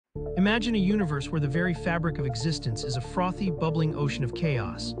Imagine a universe where the very fabric of existence is a frothy, bubbling ocean of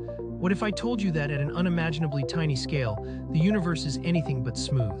chaos. What if I told you that at an unimaginably tiny scale, the universe is anything but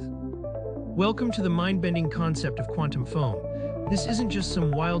smooth? Welcome to the mind-bending concept of quantum foam. This isn't just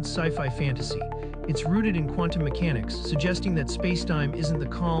some wild sci-fi fantasy. It's rooted in quantum mechanics, suggesting that space-time isn't the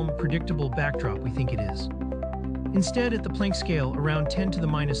calm, predictable backdrop we think it is. Instead, at the Planck scale, around 10 to the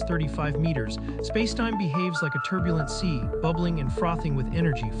minus 35 meters, space-time behaves like a turbulent sea, bubbling and frothing with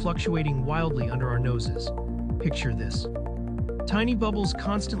energy fluctuating wildly under our noses. Picture this. Tiny bubbles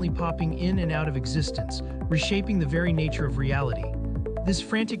constantly popping in and out of existence, reshaping the very nature of reality. This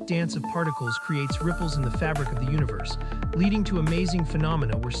frantic dance of particles creates ripples in the fabric of the universe, leading to amazing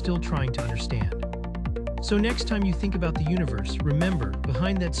phenomena we're still trying to understand. So next time you think about the universe, remember,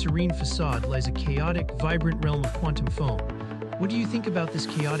 behind that serene facade lies a chaotic, vibrant realm of quantum foam. What do you think about this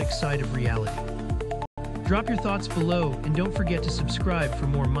chaotic side of reality? Drop your thoughts below and don't forget to subscribe for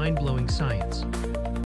more mind-blowing science.